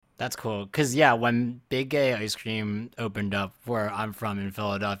That's cool. Cause yeah, when Big Gay Ice Cream opened up where I'm from in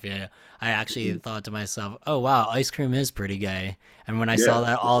Philadelphia, I actually thought to myself, "Oh wow, ice cream is pretty gay." And when I saw Yeah,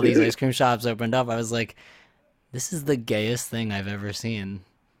 that all these ice cream shops opened up, I was like, "This is the gayest thing I've ever seen."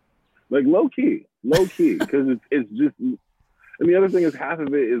 like low key, because it's just. And the other thing is, half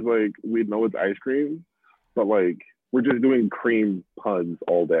of it is like we know it's ice cream, but like we're just doing cream puns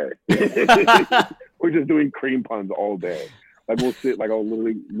all day. We're just doing cream puns all day. Like we'll sit like I'll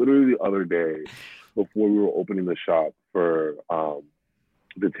literally the other day before we were opening the shop for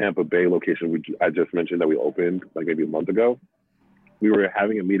the Tampa Bay location, which I just mentioned that we opened like maybe a month ago. We were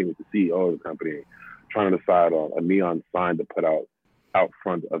having a meeting with the CEO of the company, trying to decide on a neon sign to put out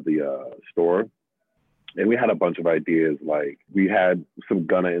front of the store. And we had a bunch of ideas. Like we had some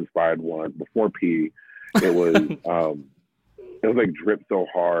Gunna inspired ones before P. It was it was like drip so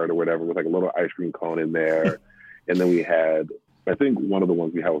hard or whatever with like a little ice cream cone in there. And then we had, I think one of the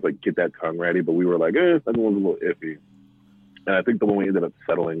ones we had was like get that tongue ready, but we were like, that one's a little iffy. And I think the one we ended up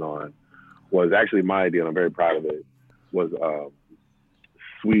settling on was actually my idea, and I'm very proud of it. Was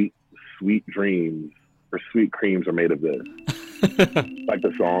sweet sweet dreams or sweet creams are made of this, like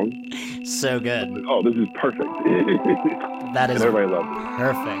the song. So good. Like, oh, this is perfect. That And is everybody loved it.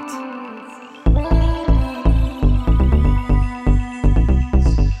 perfect.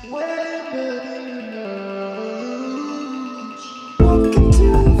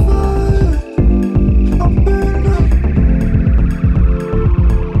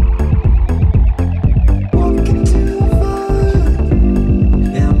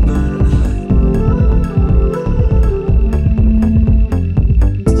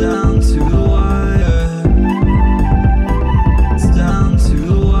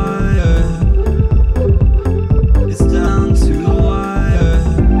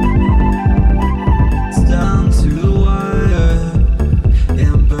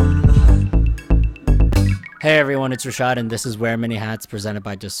 Hey everyone, it's Rashad, and this is Wear Many Hats presented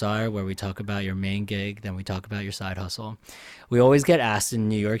by Desire, where we talk about your main gig, then we talk about your side hustle. We always get asked in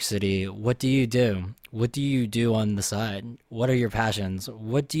New York City, what do you do? What do you do on the side? What are your passions?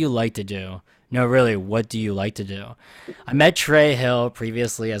 What do you like to do? No, really, what do you like to do? I met Trey Hill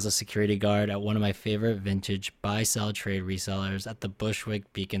previously as a security guard at one of my favorite vintage buy sell trade resellers at the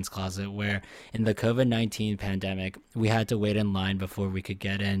Bushwick Beacons Closet, where in the COVID-19 pandemic, we had to wait in line before we could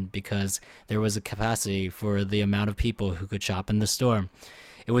get in because there was a capacity for the amount of people who could shop in the store.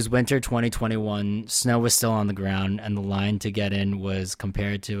 It was winter 2021, snow was still on the ground, and the line to get in was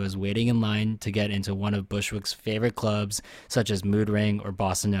compared to as waiting in line to get into one of Bushwick's favorite clubs, such as Mood Ring or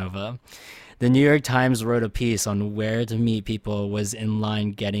Bossa Nova. The New York Times wrote a piece on where to meet people was in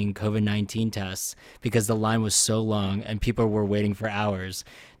line getting COVID-19 tests because the line was so long and people were waiting for hours.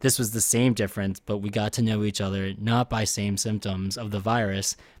 This was the same difference, but we got to know each other not by same symptoms of the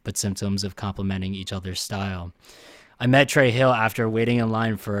virus, but symptoms of complementing each other's style. I met Trey Hill after waiting in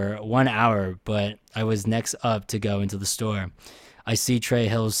line for 1 hour, but I was next up to go into the store. I see Trey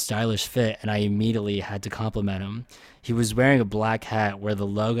Hill's stylish fit, and I immediately had to compliment him. He was wearing a black hat where the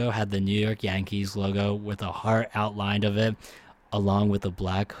logo had the New York Yankees logo with a heart outlined of it, along with a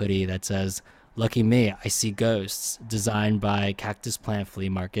black hoodie that says, "Lucky me, I see ghosts," designed by Cactus Plant Flea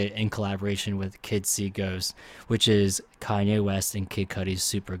Market in collaboration with Kids See Ghosts, which is Kanye West and Kid Cudi's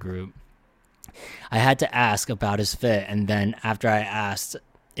supergroup. I had to ask about his fit, and then after I asked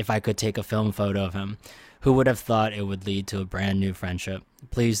if I could take a film photo of him, who would have thought it would lead to a brand new friendship?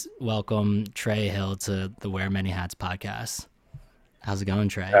 Please welcome Trey Hill to the Wear Many Hats podcast. How's it going,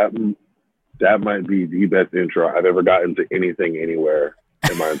 Trey? That might be the best intro I've ever gotten to anything anywhere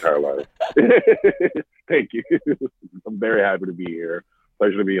in my entire life. Thank you. I'm very happy to be here.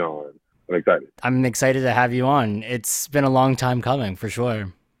 Pleasure to be on. I'm excited. I'm excited to have you on. It's been a long time coming, for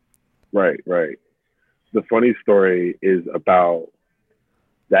sure. Right. The funny story is about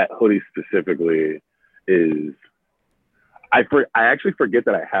that hoodie specifically is I actually forget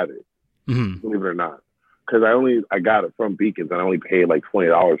that I have it, believe it or not, because I got it from Beacons and I only paid like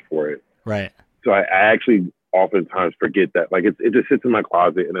 $20 for it. Right. So I actually oftentimes forget that. Like it just sits in my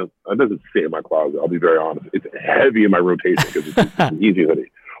closet, and it doesn't sit in my closet. I'll be very honest. It's heavy in my rotation because it's an Yeezy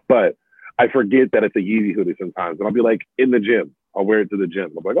hoodie. But I forget that it's a Yeezy hoodie sometimes, and I'll be like in the gym. I'll wear it to the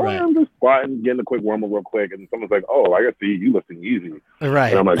gym. I'm like, oh, Right. I'm just squatting, getting a quick warm up real quick, and someone's like, oh, I got to see you listen Yeezy.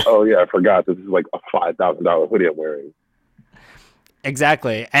 Right. And I'm like, oh yeah, I forgot. This is like a $5,000 hoodie I'm wearing.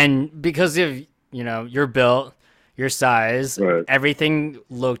 Exactly. And because of, your built, your size, Right. everything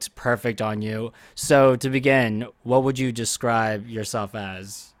looked perfect on you. So to begin, what would you describe yourself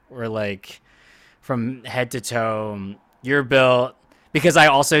as? Or like from head to toe, your built, because I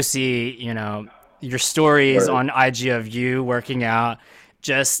also see, your stories Right. on IG of you working out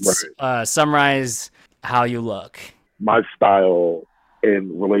Just Right. summarize how you look. My style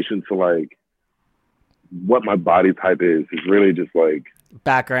in relation to like what my body type is really just like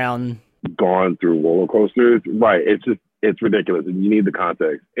Background. gone through roller coasters. Right. It's ridiculous. And you need the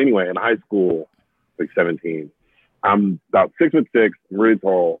context. Anyway, in high school, like 17, I'm about 6'6", really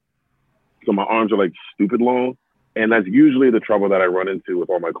tall. So my arms are like stupid long. And that's usually the trouble that I run into with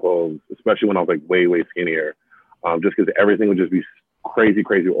all my clothes, especially when I was like way, way skinnier. Just because everything would just be crazy,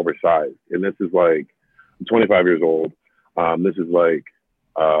 crazy oversized. And this is like, I'm 25 years old. This is like,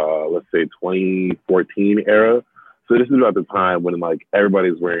 let's say 2014 era. So this is about the time when like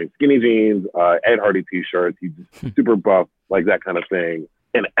everybody's wearing skinny jeans, Ed Hardy t-shirts, he's super buff, like that kind of thing.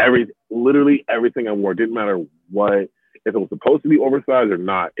 And literally everything I wore didn't matter what, if it was supposed to be oversized or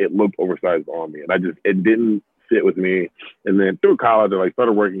not, it looked oversized on me. And it didn't fit with me. And then through college, I like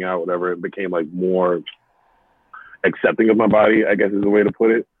started working out, whatever, it became like more accepting of my body, I guess is the way to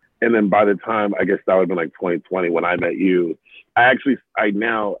put it. And then by the time, I guess that would have been like 2020 when I met you, I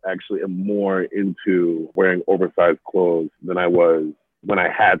now actually am more into wearing oversized clothes than I was when I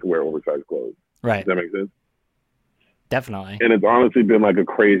had to wear oversized clothes. Right. Does that make sense? Definitely. And it's honestly been like a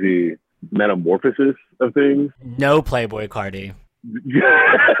crazy metamorphosis of things. No Playboy Cardi.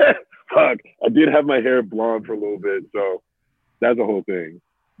 Fuck, I did have my hair blonde for a little bit, so that's a whole thing.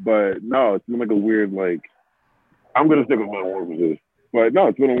 But no, it's been like a weird, like, I'm going to stick with metamorphosis. But no,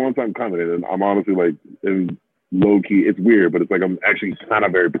 it's been a long time coming. And I'm honestly like, in low key, it's weird, but it's like I'm actually kind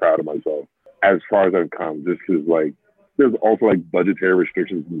of very proud of myself as far as I've come. Just because like there's also like budgetary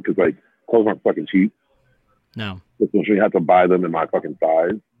restrictions because like clothes aren't fucking cheap. No. Essentially, you have to buy them in my fucking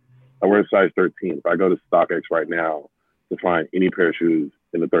size. I wear a size 13. If I go to StockX right now to find any pair of shoes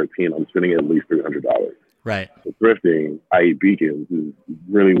in the 13, I'm spending at least $300. Right. So thrifting, i.e. Beacons, is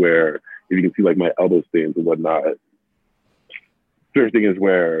really where if you can see like my elbow stains and whatnot. Thrifting is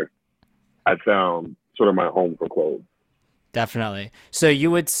where I found sort of my home for clothes. Definitely. So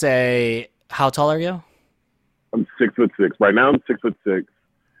you would say, how tall are you? I'm 6'6". Right now I'm 6'6"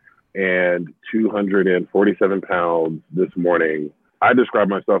 and 247 pounds this morning. I describe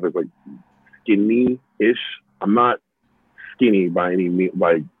myself as like skinny-ish. I'm not skinny by any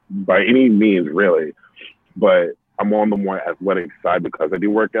means really, but I'm on the more athletic side because I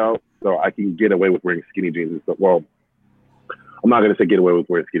do work out, so I can get away with wearing skinny jeans and stuff. Well, I'm not going to say get away with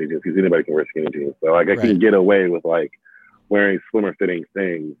wearing skinny jeans because anybody can wear skinny jeans. So like I can get away with like wearing slimmer fitting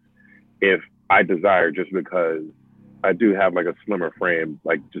things if I desire, just because I do have like a slimmer frame,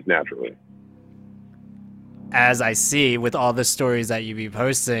 like just naturally. As I see with all the stories that you be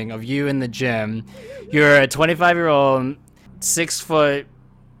posting of you in the gym, you're a 25-year-old, 6 foot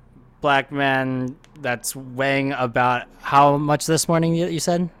black man that's weighing about how much this morning you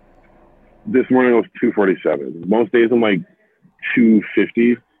said? This morning was 247. Most days I'm like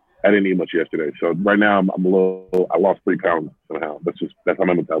 250. I didn't eat much yesterday, so right now I'm a little. I lost 3 pounds somehow. That's how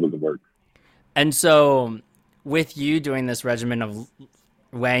my metabolism works. And so, with you doing this regimen of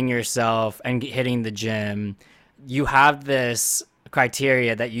weighing yourself and hitting the gym, you have this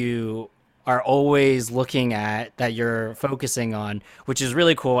criteria that you are always looking at, that you're focusing on, which is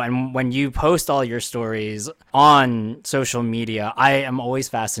really cool. And when you post all your stories on social media, I am always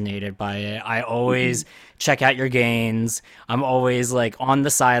fascinated by it. I always check out your gains. I'm always like on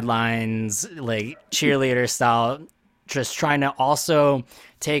the sidelines, like cheerleader style, just trying to also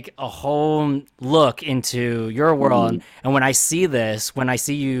take a whole look into your world. And when I see this, when I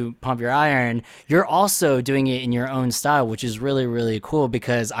see you pump your iron, you're also doing it in your own style, which is really, really cool,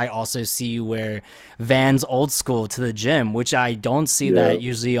 because I also see you wear Vans old school to the gym, which I don't see that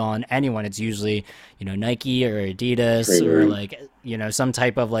usually on anyone. It's usually, Nike or Adidas or like, some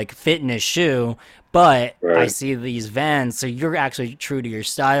type of like fitness shoe. But I see these Vans. So you're actually true to your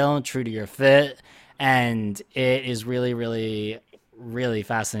style, true to your fit. And it is really, really, really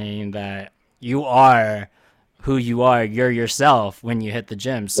fascinating that you are who you are. You're yourself when you hit the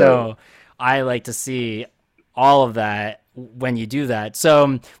gym. So I like to see all of that when you do that.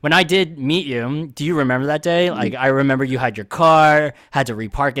 So when I did meet you, do you remember that day? Like, I remember you had your car, had to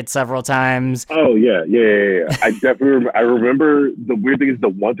repark it several times. Oh yeah. I definitely I remember. The weird thing is, the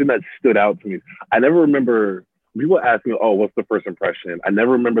one thing that stood out to me, I never remember. People ask me, oh, what's the first impression? I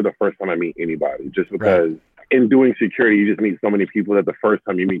never remember the first time I meet anybody, just because in doing security, you just meet so many people that the first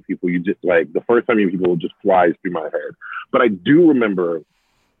time you meet people, the first time you meet people just flies through my head. But I do remember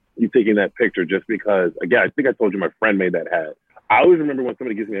you taking that picture, just because, again, I think I told you my friend made that hat. I always remember when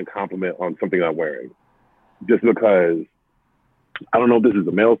somebody gives me a compliment on something I'm wearing, just because I don't know if this is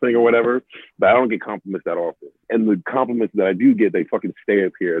a male thing or whatever, but I don't get compliments that often. And the compliments that I do get, they fucking stay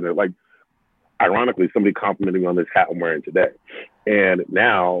up here. And they're like, ironically, somebody complimented me on this hat I'm wearing today. And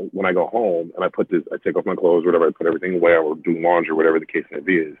now when I go home and I take off my clothes, whatever, I put everything away or do laundry, whatever the case may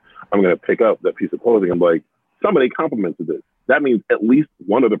be is, I'm going to pick up that piece of clothing. I'm like, somebody complimented this. That means at least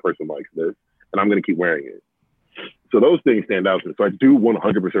one other person likes this, and I'm going to keep wearing it. So those things stand out to me. So I do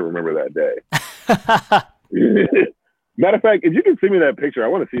 100% remember that day. Matter of fact, if you can send me that picture, I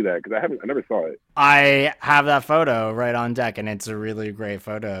want to see that because I never saw it. I have that photo right on deck, and it's a really great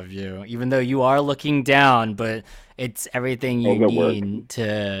photo of you, even though you are looking down, but it's everything you need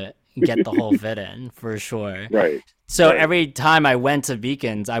to get the whole fit in, for sure. Right. So every time I went to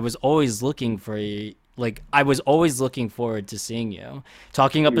Beacons, I was always looking for you. Like, I was always looking forward to seeing you,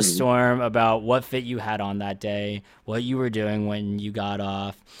 talking up a storm about what fit you had on that day, what you were doing when you got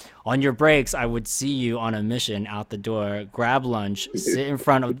off. On your breaks, I would see you on a mission out the door, grab lunch, sit in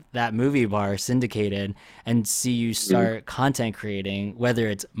front of that movie bar, Syndicated, and see you start content creating, whether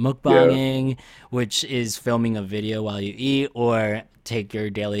it's mukbanging, which is filming a video while you eat, or take your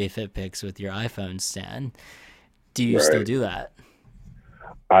daily fit pics with your iPhone stand. Do you still do that?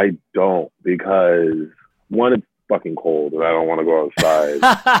 I don't, because one, it's fucking cold and I don't want to go outside.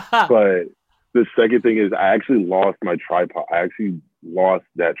 But the second thing is I actually lost my tripod. I actually lost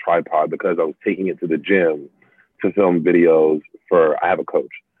that tripod because I was taking it to the gym to film videos I have a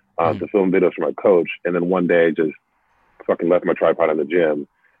coach, to film videos for my coach. And then one day I just fucking left my tripod in the gym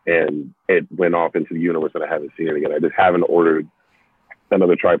and it went off into the universe and I haven't seen it again. I just haven't ordered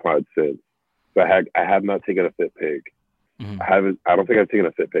another tripod since. So I have not taken a fit pic. I don't think I've taken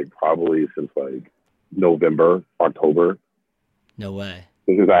a fit pic probably since like November, October. No way.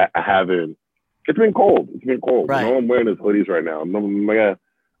 Because I haven't. It's been cold. Right. All I'm wearing is hoodies right now. I'm like,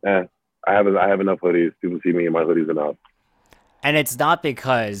 I have enough hoodies. People see me in my hoodies enough. And it's not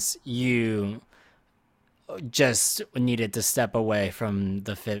because you just needed to step away from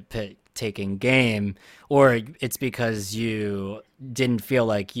the fit pic taking game, or it's because you didn't feel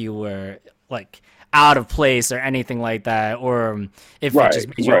like you were like out of place or anything like that, or if it just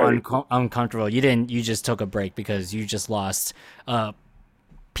made you uncomfortable. You just took a break because you just lost a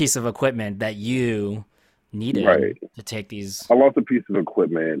piece of equipment that you needed to take these. I lost a piece of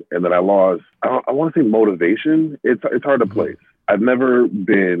equipment, and then I want to say motivation. It's hard to place. I've never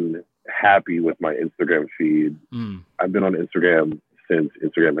been happy with my Instagram feed. I've been on Instagram since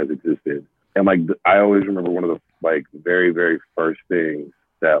Instagram has existed, and like I always remember one of the like very, very first things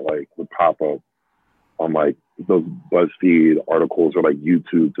that like would pop up on like those BuzzFeed articles or like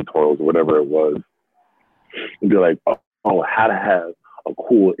YouTube tutorials or whatever it was, and be like, oh, how to have a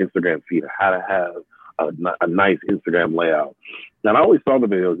cool Instagram feed, or how to have a nice Instagram layout. And I always saw the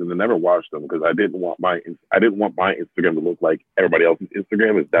videos and then never watched them because I didn't want my Instagram to look like everybody else's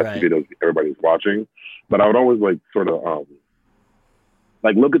Instagram, if that's the videos everybody's watching. But I would always like sort of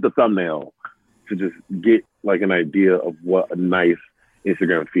like look at the thumbnail to just get like an idea of what a nice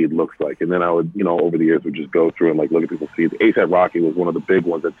Instagram feed looks like. And then I would, over the years would just go through and like look at people's feeds. A$AP Rocky was one of the big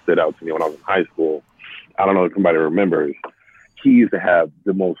ones that stood out to me when I was in high school. I don't know if somebody remembers. He used to have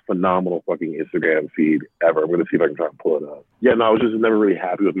the most phenomenal fucking Instagram feed ever. I'm going to see if I can try and pull it up. Yeah, no, I was just never really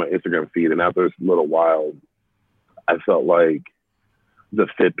happy with my Instagram feed. And after a little while, I felt like the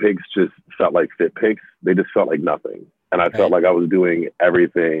fit pics just felt like fit pics. They just felt like nothing. And I felt like I was doing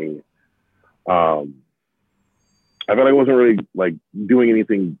everything. I felt like I wasn't really like doing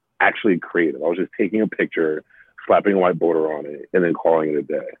anything actually creative. I was just taking a picture, slapping a white border on it, and then calling it a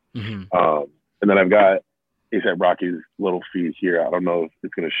day. And then I've got A$AP Rocky's little feed here. I don't know if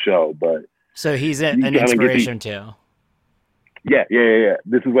it's going to show, but so he's an inspiration too. Yeah.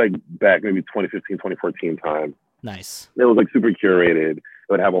 This is like back maybe 2015, 2014 time. Nice. It was like super curated. It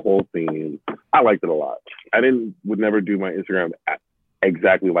would have a whole theme. I liked it a lot. Would never do my Instagram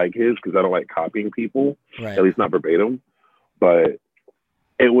exactly like his because I don't like copying people, at least not verbatim. But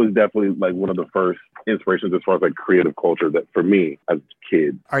it was definitely like one of the first inspirations as far as like creative culture that for me as a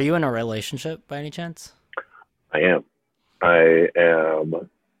kid. Are you in a relationship by any chance? I am in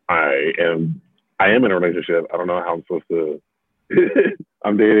a relationship. I don't know how I'm supposed to.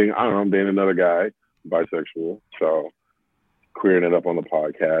 I'm dating another guy, bisexual. So queering it up on the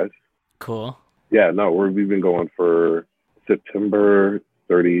podcast. Cool. Yeah, no, we've been going for September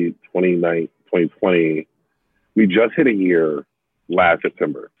 30, 2020. We just hit a year last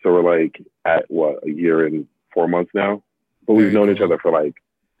September. So we're like at a year and 4 months now. But we've known each other for like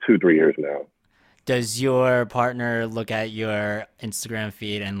 2-3 years now. Does your partner look at your Instagram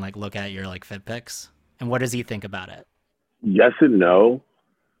feed and like look at your like fit pics? And what does he think about it? Yes and no.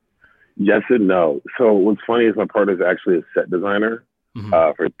 So what's funny is my partner is actually a set designer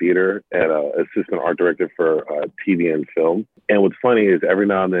for theater and assistant art director for TV and film. And what's funny is every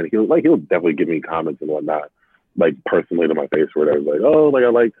now and then he'll definitely give me comments and whatnot. like personally to my face or whatever. Like, oh, like I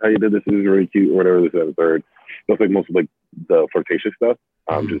like how you did this. This is really cute or whatever. This and the third. That's like most of like the flirtatious stuff.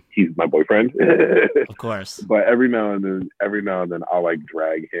 Just he's my boyfriend. Of course. But every now and then, I'll like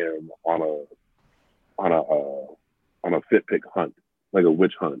drag him on a fit pick hunt, like a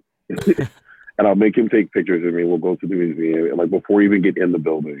witch hunt. And I'll make him take pictures of me. We'll go to the museum, and like before we even get in the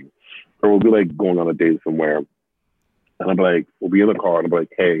building, or we'll be like going on a date somewhere. And I'm like, we'll be in the car, and I'm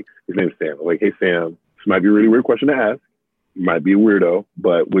like, hey, his name's Sam. I'm like, hey Sam, this might be a really weird question to ask. You might be a weirdo,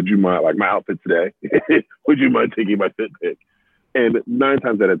 but would you mind, like my outfit today? Would you mind taking my fit pic? And 9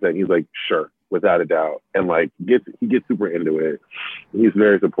 times out of 10, he's like, sure, without a doubt. And like he gets super into it. He's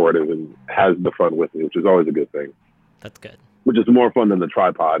very supportive and has the fun with me, which is always a good thing. That's good. Which is more fun than the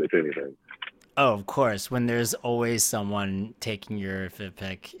tripod, if anything. Oh, of course. When there's always someone taking your fit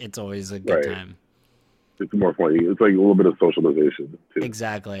pic, it's always a good time. It's more fun. It's like a little bit of socialization, too.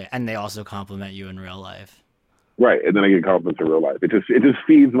 Exactly. And they also compliment you in real life. Right. And then I get compliments in real life. It just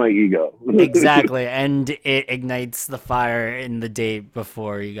feeds my ego. Exactly. And it ignites the fire in the date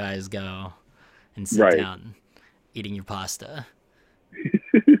before you guys go and sit down eating your pasta.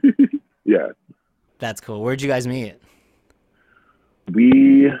 Yeah. That's cool. Where'd you guys meet?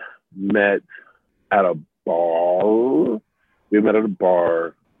 We met at a bar. We met at a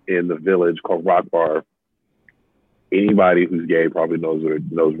bar in the village called Rock Bar. Anybody who's gay probably knows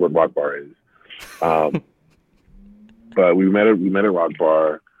what Rock Bar is. But we met at Rock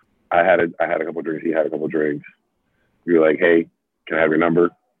Bar. I had a couple drinks. He had a couple drinks. We were like, hey, can I have your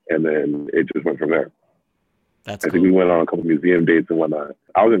number? And then it just went from there. That's I think we went on a couple museum dates and whatnot.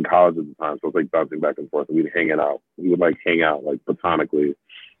 I was in college at the time, so I was like bouncing back and forth, and we'd hang out. We would like hang out like platonically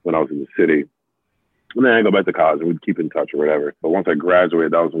when I was in the city. And then I go back to college and we'd keep in touch or whatever. But once I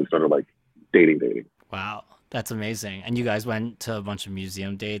graduated, that was when we started like dating. Wow, that's amazing. And you guys went to a bunch of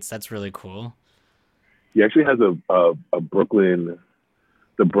museum dates. That's really cool. He actually has a Brooklyn,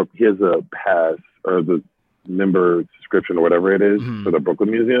 he has a pass or the member subscription or whatever it is for the Brooklyn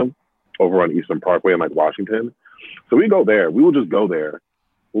Museum over on Eastern Parkway in like Washington. So we go there. We will just go there.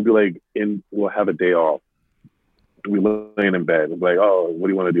 We'll be like we'll have a day off. We laying in bed. We'll be like, oh, what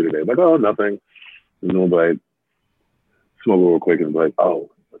do you want to do today? I'm like, oh, nothing. And then we'll be like, smoke a little quick and be like, oh,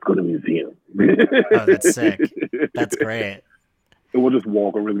 let's go to the museum. Oh, that's sick. That's great. And we'll just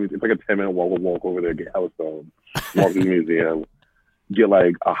walk over to the museum. It's like a 10-minute walk. We'll walk over there, get hella stoned, walk to the museum, get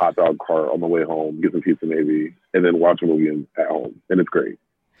like a hot dog cart on the way home, get some pizza maybe, and then watch a movie at home. And it's great.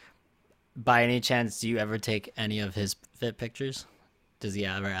 By any chance, do you ever take any of his fit pictures? Does he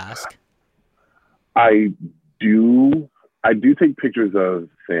ever ask? I do take pictures of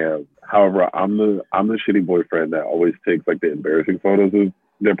Sam. However, I'm the shitty boyfriend that always takes like the embarrassing photos of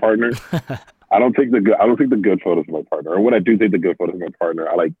their partner. I don't take the good photos of my partner. Or when I do take the good photos of my partner,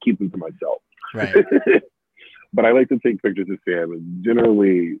 I like keep them to myself. Right. But I like to take pictures of Sam, and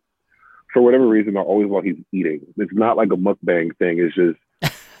generally, for whatever reason, always while he's eating. It's not like a mukbang thing. It's just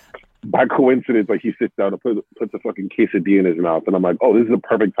by coincidence, like he sits down and puts a fucking quesadilla in his mouth, and I'm like, oh, this is the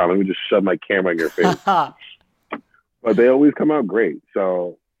perfect time. Let me just shove my camera in your face. But they always come out great.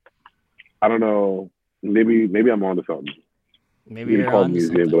 So I don't know. Maybe I'm onto something. Maybe you're on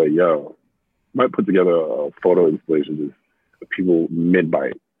museum, something. But like, yo, might put together a photo installation of people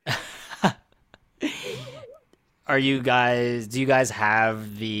mid-bite. Do you guys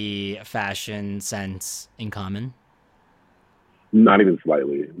have the fashion sense in common? Not even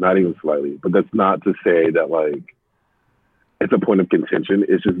slightly. But that's not to say that like it's a point of contention.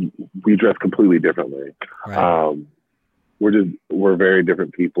 It's just we dress completely differently. Right. We're very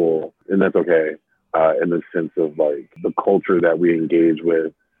different people, and that's okay. In the sense of like the culture that we engage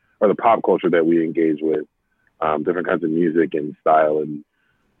with, or the pop culture that we engage with, different kinds of music and style and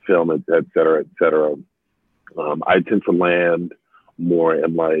film, et cetera, et cetera. I tend to land more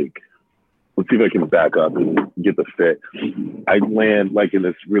in like, let's see if I can back up and get the fit. I land like in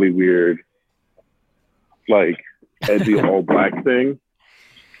this really weird, like edgy all black thing.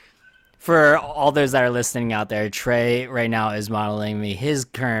 For all those that are listening out there, Trey right now is modeling me his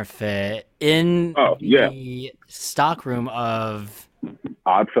current fit in the stockroom of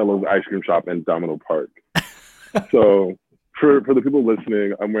Oddfellows Ice Cream Shop in Domino Park. So for the people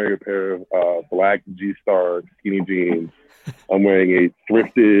listening, I'm wearing a pair of black G-Star skinny jeans. I'm wearing a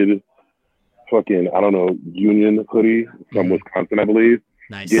thrifted fucking, I don't know, Union hoodie from Wisconsin, I believe.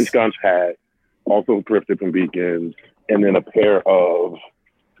 Nice. Ginskans hat, also thrifted from Beacons, and then a pair of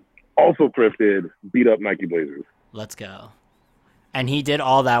also thrifted, beat up Nike Blazers. Let's go. And he did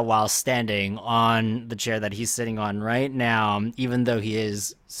all that while standing on the chair that he's sitting on right now, even though he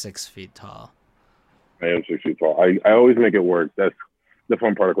is 6 feet tall. I am 6 feet tall. I always make it work. That's the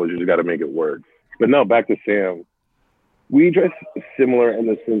fun part of it. You just got to make it work. But no, back to Sam. We dress similar in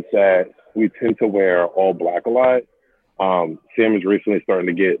the sense that we tend to wear all black a lot. Sam is recently starting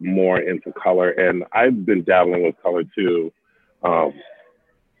to get more into color, and I've been dabbling with color too, um,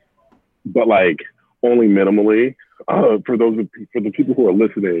 but like only minimally. For the people who are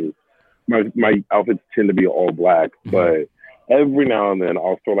listening, my outfits tend to be all black, but every now and then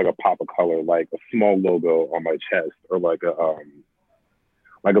I'll throw like a pop of color, like a small logo on my chest, or like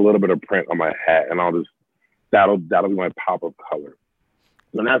a little bit of print on my hat, and that'll be my pop of color.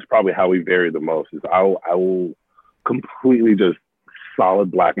 And that's probably how we vary the most. Is I will completely just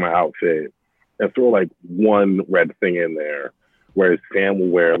solid black my outfit and throw like one red thing in there, whereas Sam will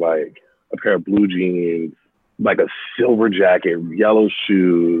wear like a pair of blue jeans, like a silver jacket, yellow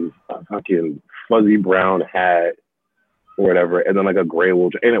shoes, a fucking fuzzy brown hat or whatever, and then like a gray wool,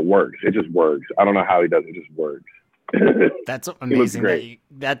 and it works. It just works. I don't know how he does it. It just works. That's amazing.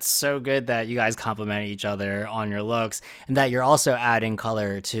 That's so good that you guys compliment each other on your looks, and that you're also adding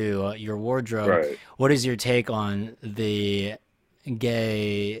color to your wardrobe. Right. What is your take on the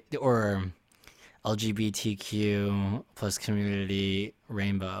gay or LGBTQ plus community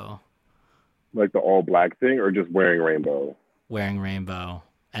rainbow? Like the all black thing, or just wearing rainbow? Wearing rainbow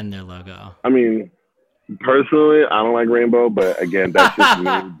and their logo. I mean, personally, I don't like rainbow, but again, that's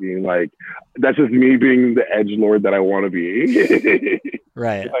just me being the edgelord that I want to be.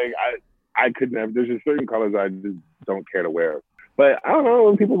 Right. Like I could never. There's just certain colors I just don't care to wear. But I don't know,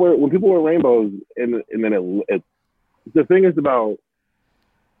 when people wear rainbows, and then it the thing is about,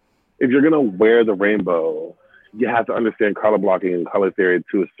 if you're gonna wear the rainbow, you have to understand color blocking and color theory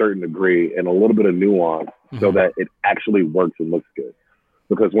to a certain degree and a little bit of nuance, so that it actually works and looks good.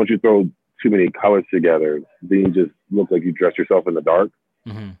 Because once you throw too many colors together, then you just look like you dress yourself in the dark.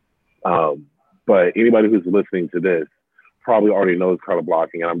 But anybody who's listening to this probably already knows color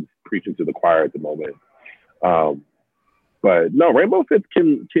blocking, and I'm preaching to the choir at the moment. But no, rainbow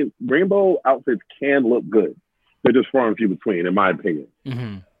outfits can look good. They're just far and few between, in my opinion.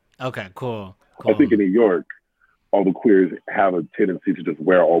 Okay, cool. I think in New York, all the queers have a tendency to just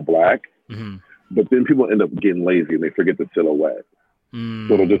wear all black, but then people end up getting lazy and they forget the silhouette.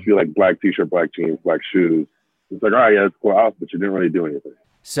 So it'll just be like black t-shirt, black jeans, black shoes. It's like, all right, yeah, it's a cool outfit, but you didn't really do anything.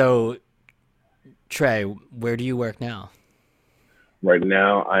 So, Trey, where do you work now? Right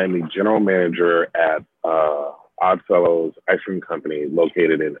now, I am the general manager at Oddfellows Ice Cream Company,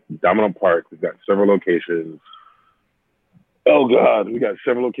 located in Domino Park. We've got several locations. Oh God, we got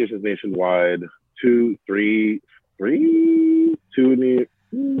several locations nationwide. Three in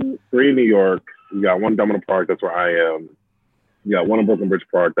New York. We got one in Domino Park. That's where I am. We got one in Brooklyn Bridge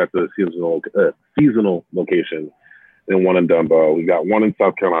Park. That's a seasonal location. And one in Dumbo. We got one in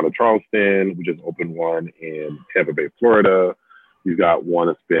South Carolina, Charleston. We just opened one in Tampa Bay, Florida. We've got one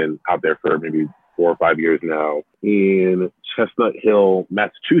that's been out there for maybe 4 or 5 years now in Chestnut Hill,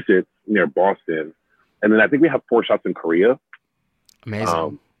 Massachusetts, near Boston. And then I think we have 4 shops in Korea.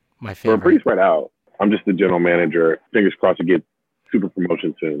 Amazing. My favorite. We're pretty spread out. I'm just the general manager. Fingers crossed to get super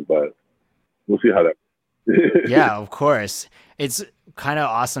promotion soon, but we'll see how that. Yeah, of course. It's kind of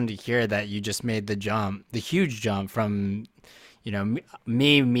awesome to hear that you just made the huge jump from,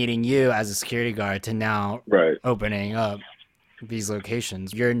 me meeting you as a security guard to now opening up these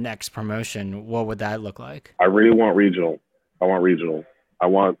locations. Your next promotion, what would that look like? I really want regional. I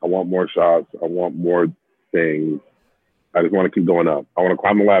want more shops. I want more things. I just want to keep going up. I want to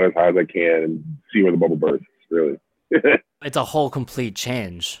climb the ladder as high as I can and see where the bubble bursts, really. It's a whole complete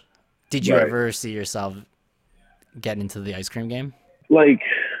change. Did you ever see yourself get into the ice cream game? Like,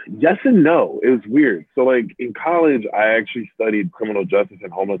 yes and no. It was weird. So, like, in college, I actually studied criminal justice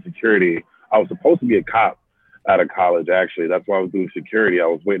and homeland security. I was supposed to be a cop out of college, actually. That's why I was doing security. I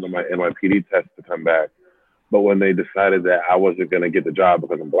was waiting on my NYPD test to come back. But when they decided that I wasn't going to get the job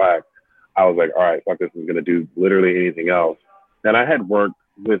because I'm Black, I was like, all right, fuck this. I'm going to do literally anything else. And I had worked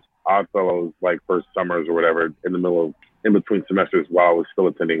with Oddfellows like for summers or whatever in between semesters while I was still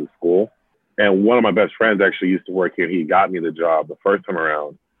attending school. And one of my best friends actually used to work here. He got me the job the first time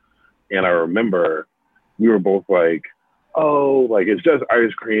around. And I remember we were both like, oh, like, it's just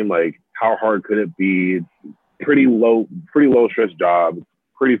ice cream. Like, how hard could it be? It's pretty low stress job. It's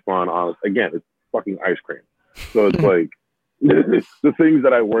pretty fun, honest. Again, it's fucking ice cream. So it's like, the things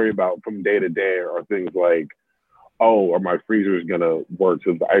that I worry about from day to day are things like, oh, are my freezers gonna work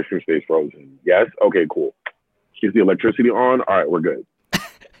so the ice cream stays frozen? Yes? Okay, cool. Is the electricity on? All right, we're good.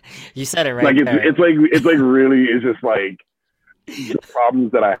 You said it right. Like it's like really, it's just like the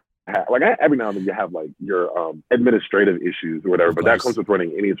problems that I have. Like every now and then you have like your administrative issues or whatever, but that comes with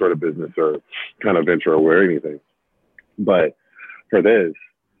running any sort of business or kind of venture or anything. But for this,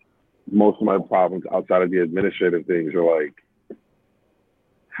 most of my problems outside of the administrative things are like,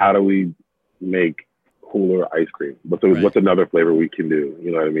 how do we make cooler ice cream? What's another flavor we can do?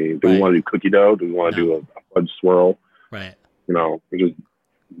 You know what I mean? Do we want to do cookie dough? Do we want to do a fudge swirl? Right. You know,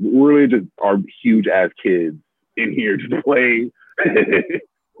 we're really just are huge ass kids in here to play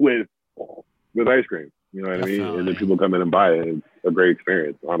with ice cream. You know what I mean? And then people come in and buy it. And it's a great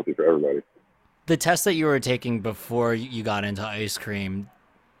experience, honestly, for everybody. The test that you were taking before you got into ice cream,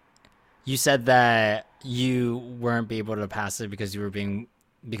 you said that you weren't able to pass it because you're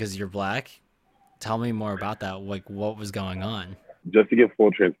black. Tell me more about that. Like, what was going on? Just to give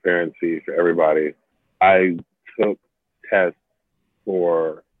full transparency for everybody, I took tests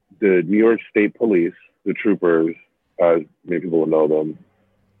for the New York State Police, the troopers, many people will know them.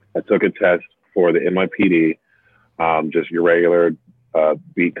 I took a test for the NYPD, just your regular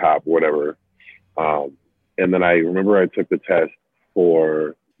beat cop, whatever. And then I remember I took the test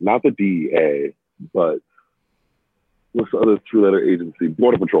for not the DEA, but what's the other two-letter agency?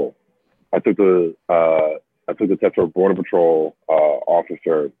 Border Patrol. I took the test for a Border Patrol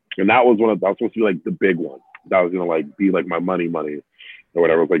officer, and that was that was supposed to be like the big one. That was gonna like be like my money or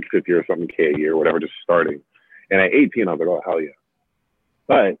whatever. It was like 50 or something K a year, or whatever, just starting. And at 18, I was like, oh hell yeah.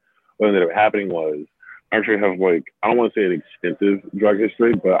 But what ended up happening was I actually have like, I don't want to say an extensive drug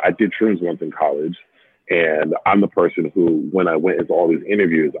history, but I did shrooms once in college, and I'm the person who, when I went into all these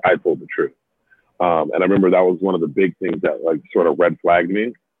interviews, I told the truth. And I remember that was one of the big things that like sort of red flagged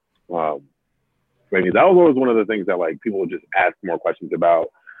me. I mean, that was always one of the things that like people would just ask more questions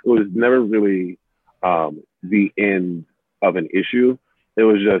about. It was never really the end of an issue. It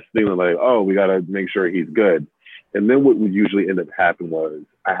was just thinking like, oh, we got to make sure he's good. And then what would usually end up happening was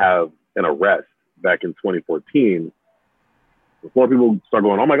I have an arrest back in 2014. Before people start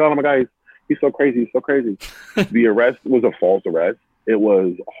going, oh my God, he's so crazy, The arrest was a false arrest. It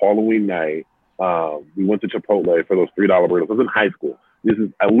was Halloween night. We went to Chipotle for those $3 burritos. I was in high school. This is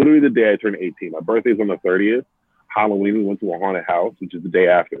literally the day I turned 18. My birthday's on the 30th. Halloween, we went to a haunted house, which is the day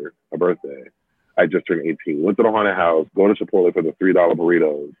after my birthday. I just turned 18. Went to the haunted house, go to Chipotle for the $3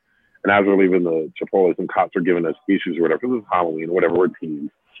 burritos. And as we're leaving the Chipotle, some cops were giving us issues or whatever. This was Halloween or whatever, we're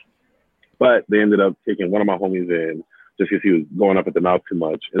teens. But they ended up taking one of my homies in just because he was going up at the mouth too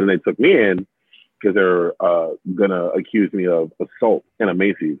much. And then they took me in because they were going to accuse me of assault in a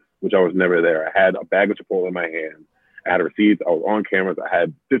Macy's, which I was never there. I had a bag of Chipotle in my hand. I had receipts. I was on cameras. I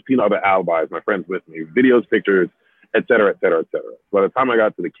had 15 other alibis, my friends with me, videos, pictures, et cetera, et cetera, et cetera. By the time I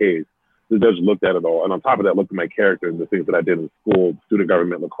got to the case, the judge looked at it all. And on top of that, looked at my character and the things that I did in school, student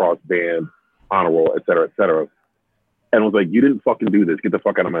government, lacrosse band, honor roll, et cetera, and was like, you didn't fucking do this. Get the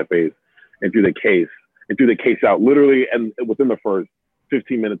fuck out of my face. And threw the case out literally. And within the first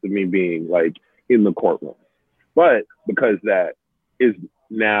 15 minutes of me being like in the courtroom. But because that is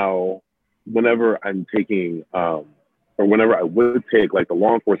now, whenever I'm taking, or whenever I would take like the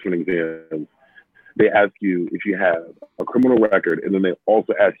law enforcement exams, they ask you if you have a criminal record, and then they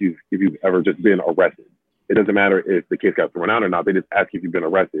also ask you if you've ever just been arrested. It doesn't matter if the case got thrown out or not. They just ask you if you've been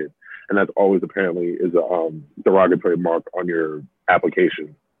arrested. And that's always apparently is a derogatory mark on your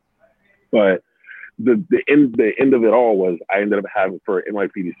application. But the end of it all was I ended up having, for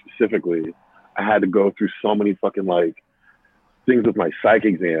NYPD specifically, I had to go through so many fucking like things with my psych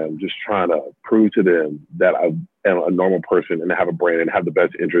exam, just trying to prove to them that I am a normal person and have a brain and have the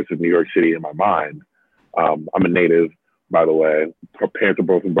best interests of New York City in my mind. I'm a native, by the way. My parents are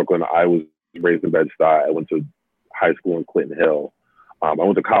both in Brooklyn. I was raised in Bed-Stuy. I went to high school in Clinton Hill. I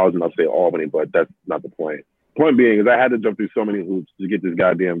went to college in upstate Albany, but that's not the point. Point being is I had to jump through so many hoops to get this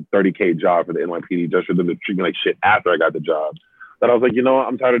goddamn $30K job for the NYPD just for them to treat me like shit after I got the job, that I was like, you know what,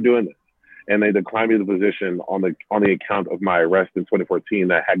 I'm tired of doing this. And they declined me the position on the account of my arrest in 2014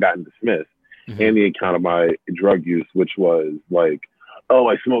 that had gotten dismissed, and the account of my drug use, which was like, oh,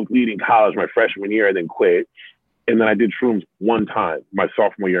 I smoked weed in college my freshman year and then quit. And then I did shrooms one time my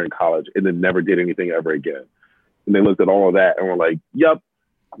sophomore year in college and then never did anything ever again. And they looked at all of that and were like, yep,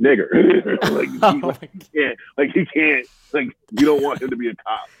 nigger. He can't, you don't want him to be a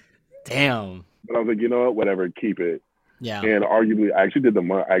cop. Damn. But I was like, you know what, whatever, keep it. Yeah. And arguably, I actually did the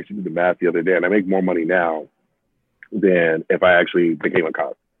math the other day, and I make more money now than if I actually became a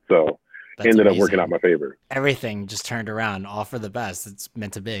cop. So it ended up working out in my favor. Everything just turned around, all for the best. It's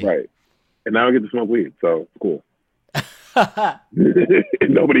meant to be. Right. And now I get to smoke weed, so it's cool.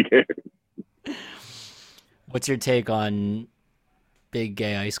 Nobody cares. What's your take on Big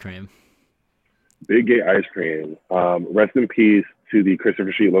Gay Ice Cream? Big Gay Ice Cream. Rest in peace to the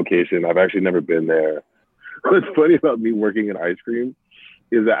Christopher Street location. I've actually never been there. What's funny about me working in ice cream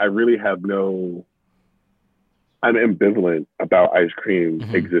is that I really have no I'm ambivalent about ice cream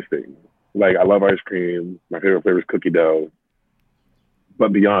Hmm. existing. Like I love ice cream. My favorite flavor is cookie dough.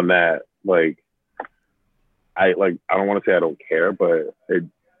 But beyond that, I don't want to say I don't care, but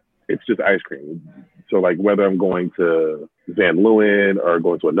it's just ice cream. So like whether I'm going to Van Leeuwen or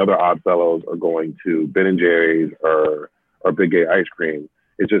going to another Oddfellows or going to Ben and Jerry's or Big Gay Ice Cream,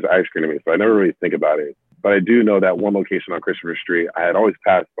 it's just ice cream to me. So I never really think about it. But I do know that one location on Christopher Street I had always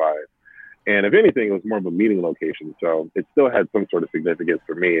passed by. And if anything, it was more of a meeting location. So it still had some sort of significance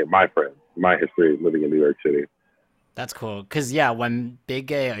for me and my friends, my history living in New York City. That's cool. Cause yeah, when Big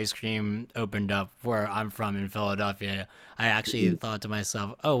Gay Ice Cream opened up where I'm from in Philadelphia, I actually thought to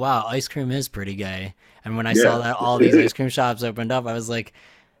myself, "Oh wow, ice cream is pretty gay." And when I saw Yeah. that all these ice cream shops opened up, I was like,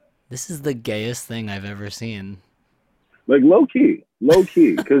 "This is the gayest thing I've ever seen." Like low key.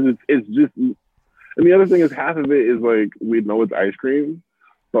 Cause it's just, and the other thing is half of it is like, we know it's ice cream,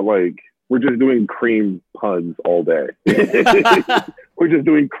 but like, we're just doing cream puns all day. We're just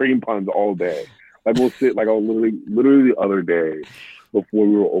doing cream puns all day. Like we'll sit like I'll literally the other day before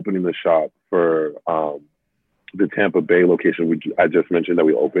we were opening the shop for the Tampa Bay location, which I just mentioned that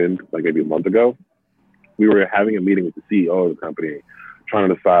we opened like maybe a month ago. We were having a meeting with the CEO of the company, trying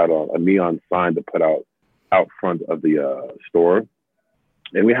to decide on a neon sign to put out front of the store.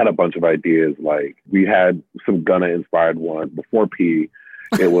 And we had a bunch of ideas. Like we had some Gunna inspired one before P.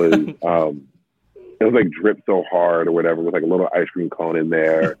 It was it was like drip so hard or whatever with like a little ice cream cone in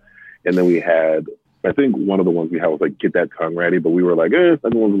there. And then we had, I think one of the ones we had was like get that tongue ready, but we were like, that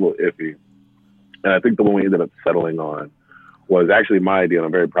one's a little iffy. And I think the one we ended up settling on was actually my idea, and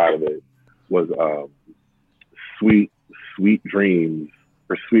I'm very proud of it. Was sweet sweet dreams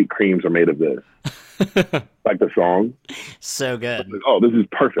or sweet creams are made of this, like the song. So good. Like, oh, this is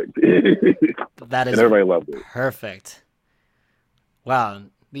perfect, and That is everybody loved it. perfect. Wow,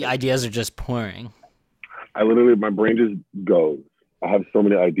 the ideas are just pouring. I literally, my brain just goes. I have so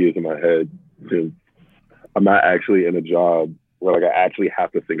many ideas in my head since I'm not actually in a job where like I actually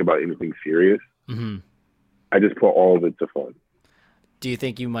have to think about anything serious. Hmm. I just put all of it to fun. Do you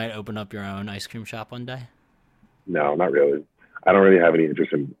think you might open up your own ice cream shop one day? No, not really. I don't really have any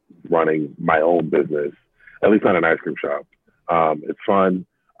interest in running my own business, at least not an ice cream shop. It's fun.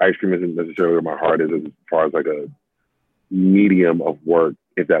 Ice cream isn't necessarily where my heart is as far as like a medium of work,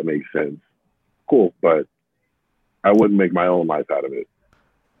 if that makes sense. Cool, but I wouldn't make my own life out of it.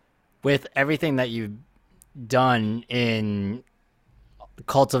 With everything that you've done in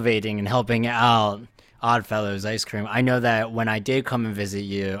cultivating and helping out Oddfellows ice cream, I know that when I did come and visit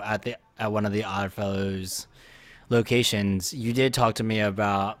you at one of the Oddfellows locations, you did talk to me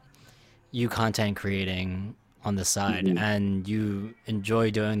about you content creating on the side Mm-hmm. and you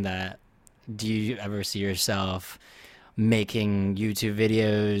enjoy doing that. Do you ever see yourself making YouTube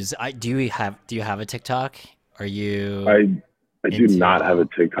videos? Do you have a TikTok? Are you I do into not have a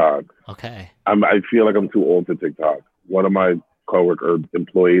TikTok. okay. I feel like I'm too old for TikTok. One of my coworker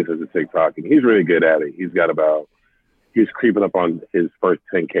employees has a TikTok, and he's really good at it. He's creeping up on his first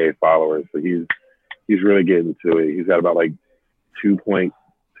 10K followers, so he's really getting to it. He's got about like 2.2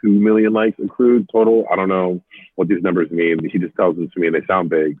 million likes accrued total. I don't know what these numbers mean. He just tells them to me, and they sound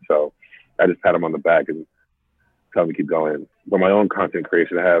big. So I just pat him on the back and tell him to keep going. But my own content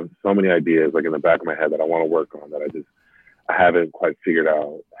creation, I have so many ideas like in the back of my head that I want to work on that I haven't quite figured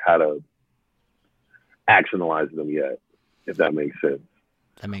out how to actionalize them yet, if that makes sense.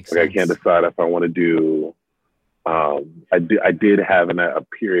 That makes Like I can't sense. decide if I want to do. I did have a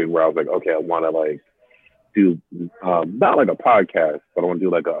period where I was like, okay, I want to like do not like a podcast, but I want to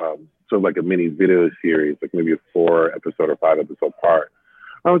do like a sort of like a mini video series, like maybe a 4 episode or 5 episode part.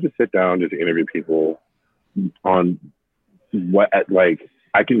 I would just sit down, just interview people on what like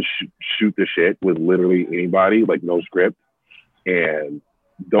I can shoot the shit with literally anybody, like no script, and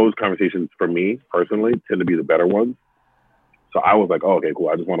those conversations for me personally tend to be the better ones. So I was like, oh, okay, cool.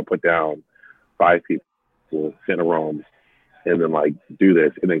 I just want to put down 5 people, sit in a room, and then like do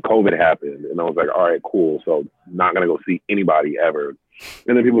this. And then COVID happened, and I was like, all right, cool. So not gonna go see anybody ever.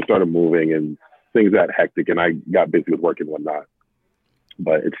 And then people started moving, and things got hectic, and I got busy with work and whatnot.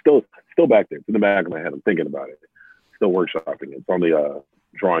 But it's still back there. It's in the back of my head. I'm thinking about it. Still workshopping. It's on the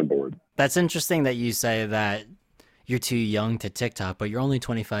drawing board. That's interesting that you say that you're too young to TikTok, but you're only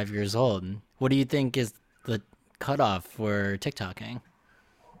 25 years old. What do you think is the cutoff for TikToking?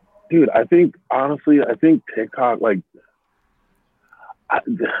 Dude, I think TikTok, like, I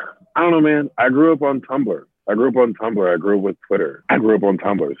don't know, man. I grew up on Tumblr. I grew up with Twitter. I grew up on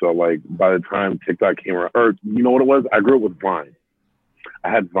Tumblr. So, like, by the time TikTok came around, or you know what it was? I grew up with Vine. I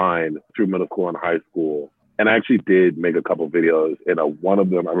had Vine through middle school and high school. And I actually did make a couple videos. And one of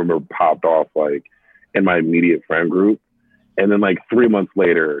them I remember popped off like in my immediate friend group. And then like 3 months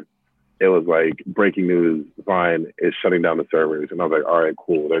later, it was like breaking news, Vine is shutting down the servers. And I was like, all right,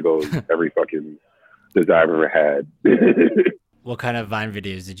 cool. There goes every fucking desire I've ever had. What kind of Vine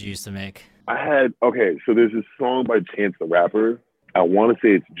videos did you used to make? Okay, so there's this song by Chance the Rapper. I want to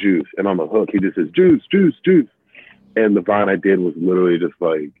say it's Juice. And on the hook, he just says, juice, juice, juice. And the Vine I did was literally just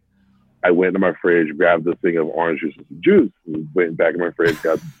like, I went into my fridge, grabbed this thing of orange juice and some juice, and went back in my fridge,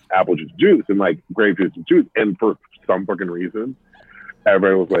 got apple juice, and like grape juice and juice. And for some fucking reason,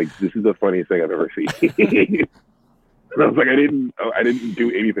 everybody was like, "This is the funniest thing I've ever seen." And I was like, I didn't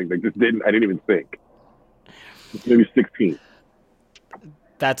do anything. Like, I didn't even think. Maybe 16.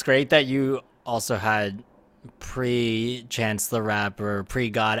 That's great that you also had pre-Chance the Rapper,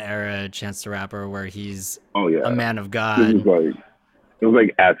 pre-God era Chance the Rapper, where he's a man of God. It was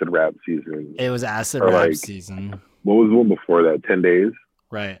like acid rap season. It was acid rap season. What was the one before that? 10 Days?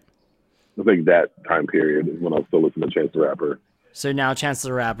 Right. It was like that time period is when I was still listening to Chance the Rapper. So now Chance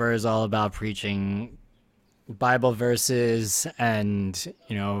the Rapper is all about preaching Bible verses and,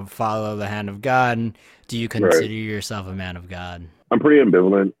 follow the hand of God. Do you consider yourself a man of God? I'm pretty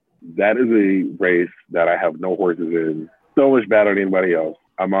ambivalent. That is a race that I have no horses in. So much better than anybody else.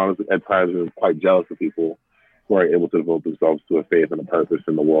 I'm honestly at times quite jealous of people who are able to devote themselves to a faith and a purpose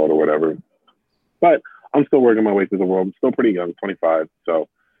in the world or whatever. But I'm still working my way through the world. I'm still pretty young, 25. So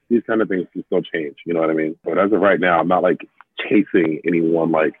these kind of things can still change. You know what I mean? But as of right now, I'm not like chasing any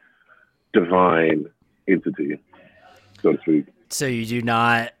one like divine entity, so to speak. So you do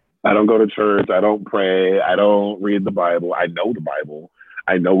not... I don't go to church. I don't pray. I don't read the Bible. I know the Bible.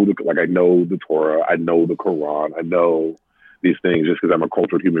 I know the Torah. I know the Quran. I know these things just because I'm a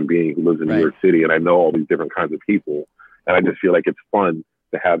cultured human being who lives in New York City, and I know all these different kinds of people. And I just feel like it's fun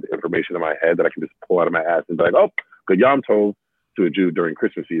to have the information in my head that I can just pull out of my ass and be like, oh, good Yom Tov to a Jew during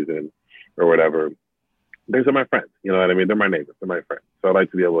Christmas season or whatever. These are my friends. You know what I mean? They're my neighbors. They're my friends. So I like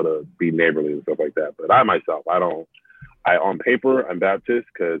to be able to be neighborly and stuff like that. But on paper, I'm Baptist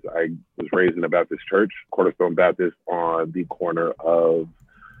because I was raised in a Baptist church, Cornerstone Baptist, on the corner of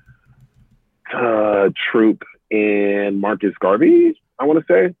Troop and Marcus Garvey, I want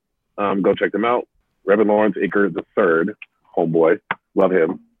to say. Go check them out. Reverend Lawrence Aker III, homeboy. Love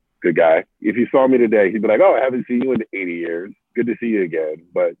him. Good guy. If he saw me today, he'd be like, oh, I haven't seen you in 80 years. Good to see you again.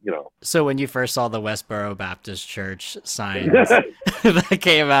 But, So when you first saw the Westboro Baptist Church signs that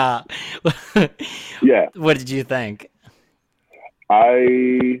came out, yeah, what did you think?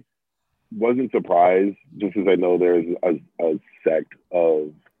 I wasn't surprised, just as I know there's a sect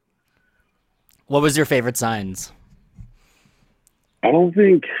of... What was your favorite signs? I don't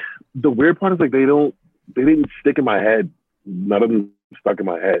think... The weird part is like they didn't stick in my head. None of them stuck in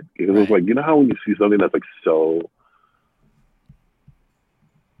my head. Because it was like, you know how when you see something that's like so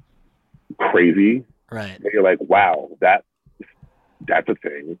crazy? Right. And you're like, wow, that's a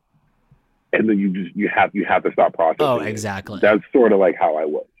thing. And then you have to stop processing. Oh, exactly. That's sort of like how I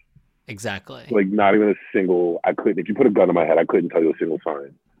was. Exactly. Like not even a single. If you put a gun in my head, I couldn't tell you a single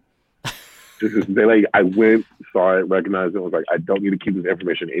sign. I went, saw it, recognized it, was like, I don't need to keep this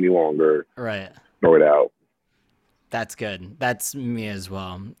information any longer. Right. Throw it out. That's good. That's me as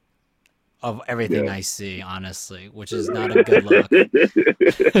well. Of everything I see, honestly, which is not a good look.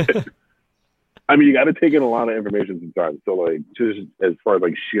 I mean, you got to take in a lot of information sometimes. So, like, just as far as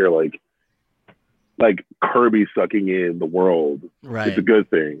like sheer like Kirby sucking in the world, it's a good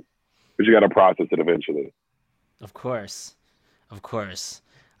thing, but you got to process it eventually. Of course.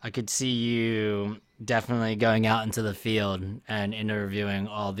 I could see you definitely going out into the field and interviewing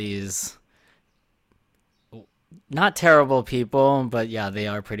all these not terrible people, but yeah, they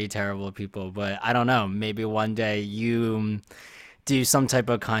are pretty terrible people. But I don't know, maybe one day you do some type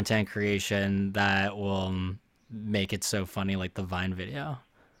of content creation that will make it so funny, like the Vine video.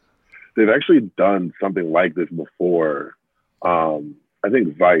 They've actually done something like this before. I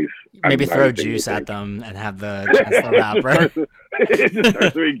think Vice. Maybe throw juice at them and have the Chance the Rapper.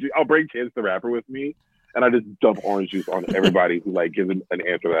 I'll bring Chance the Rapper with me, and I just dump orange juice on everybody who like gives an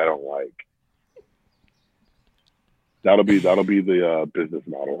answer that I don't like. That'll be the business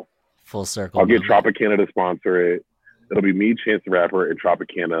model. Full circle. I'll get Tropicana to sponsor it. It'll be me, Chance the Rapper, and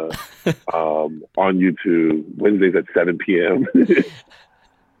Tropicana on YouTube Wednesdays at 7 p.m.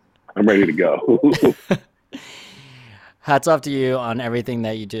 I'm ready to go. Hats off to you on everything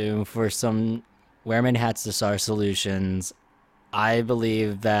that you do for some Wear Many Hats to Star Solutions. I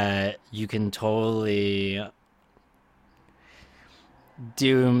believe that you can totally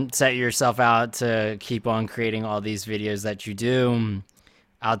set yourself out to keep on creating all these videos that you do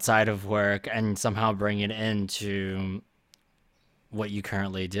outside of work and somehow bring it into what you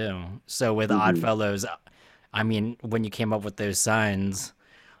currently do. So with Mhm. Oddfellows, I mean, when you came up with those signs,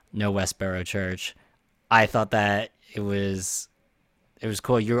 no Westboro Church, I thought that it was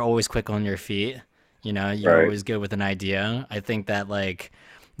cool. You're always quick on your feet. You know, you're Right. always good with an idea. I think that like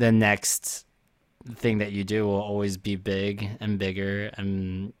the next thing that you do will always be big and bigger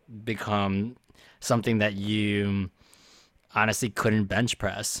and become something that you honestly couldn't bench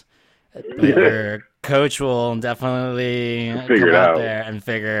press. But your coach will definitely Figure come it out out. there and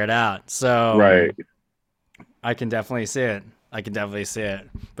figure it out. So Right. I can definitely see it. I can definitely see it.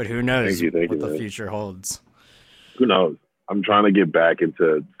 But who Thank knows you. Thank you, what the man. future holds? Who knows? I'm trying to get back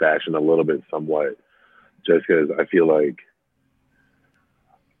into fashion a little bit, somewhat, just because I feel like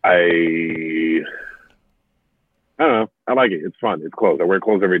I I don't know. I like it. It's fun. It's clothes. I wear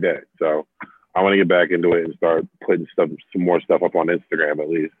clothes every day, so I want to get back into it and start putting some more stuff up on Instagram at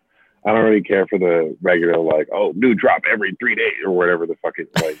least. I don't really care for the regular like, oh, new drop every 3 days or whatever the fuck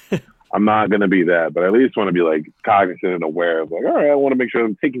it's like. I'm not gonna be that, but I at least want to be like cognizant and aware of like, all right, I want to make sure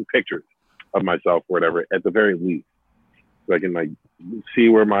I'm taking pictures of myself or whatever at the very least, so I can like see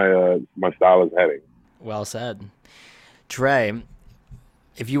where my style is heading. Well said. Trey,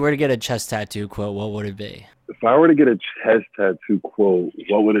 if you were to get a chest tattoo quote, what would it be? If I were to get a chest tattoo quote,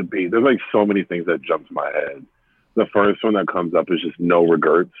 what would it be? There's like so many things that jump to my head. The first one that comes up is just no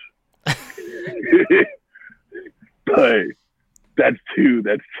regrets. But that's two.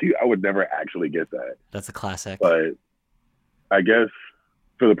 I would never actually get that. That's a classic. But I guess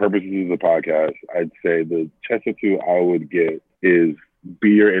for the purposes of the podcast, I'd say the chest tattoo I would get is be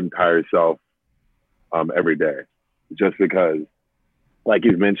your entire self every day. Just because, like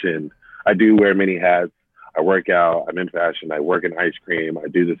you've mentioned, I do wear many hats. I work out. I'm in fashion. I work in ice cream. I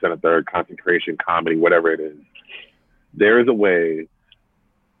do this and a third, content creation, comedy, whatever it is. There is a way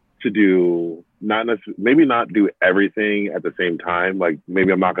to do maybe not do everything at the same time. Like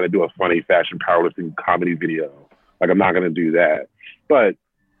maybe I'm not going to do a funny fashion powerlifting comedy video. Like I'm not going to do that. But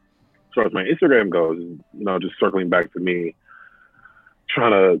as far as my Instagram goes, just circling back to me,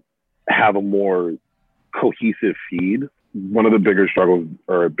 trying to have a more cohesive feed. One of the bigger struggles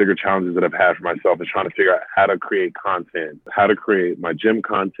or bigger challenges that I've had for myself is trying to figure out how to create content, how to create my gym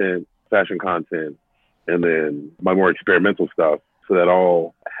content, fashion content, and then my more experimental stuff, so that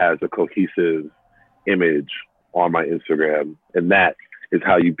all has a cohesive image on my Instagram. And that is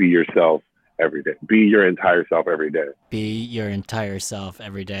how you be yourself every day. Be your entire self every day. Be your entire self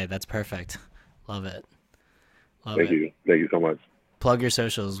every day. That's perfect. Love it. Love Thank it. you. Thank you so much. Plug your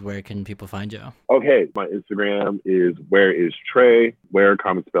socials. Where can people find you? Okay, my Instagram is where is Trey, where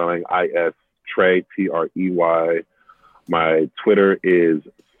common spelling, IS Trey, TREY. My Twitter is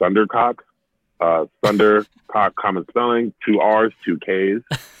Thundercock, Thundercock common spelling, 2 R's, 2 K's.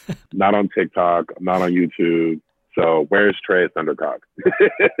 Not on TikTok, I'm not on YouTube. So where's Trey Thundercock?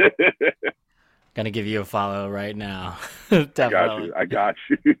 Gonna give you a follow right now. Definitely. I got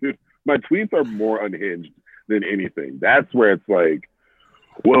you. My tweets are more unhinged than anything. That's where it's like,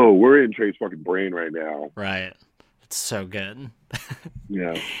 whoa, we're in Trey's fucking brain right now. Right. It's so good.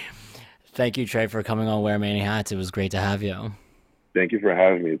 Yeah. Thank you, Trey, for coming on Wear Many Hats. It was great to have you. Thank you for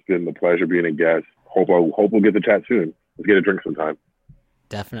having me. It's been a pleasure being a guest. Hope we'll get to chat soon. Let's get a drink sometime.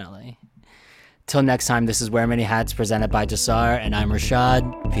 Definitely. Till next time, this is Wear Many Hats presented by Jasar, and I'm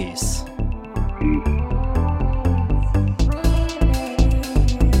Rashad. Peace. Peace.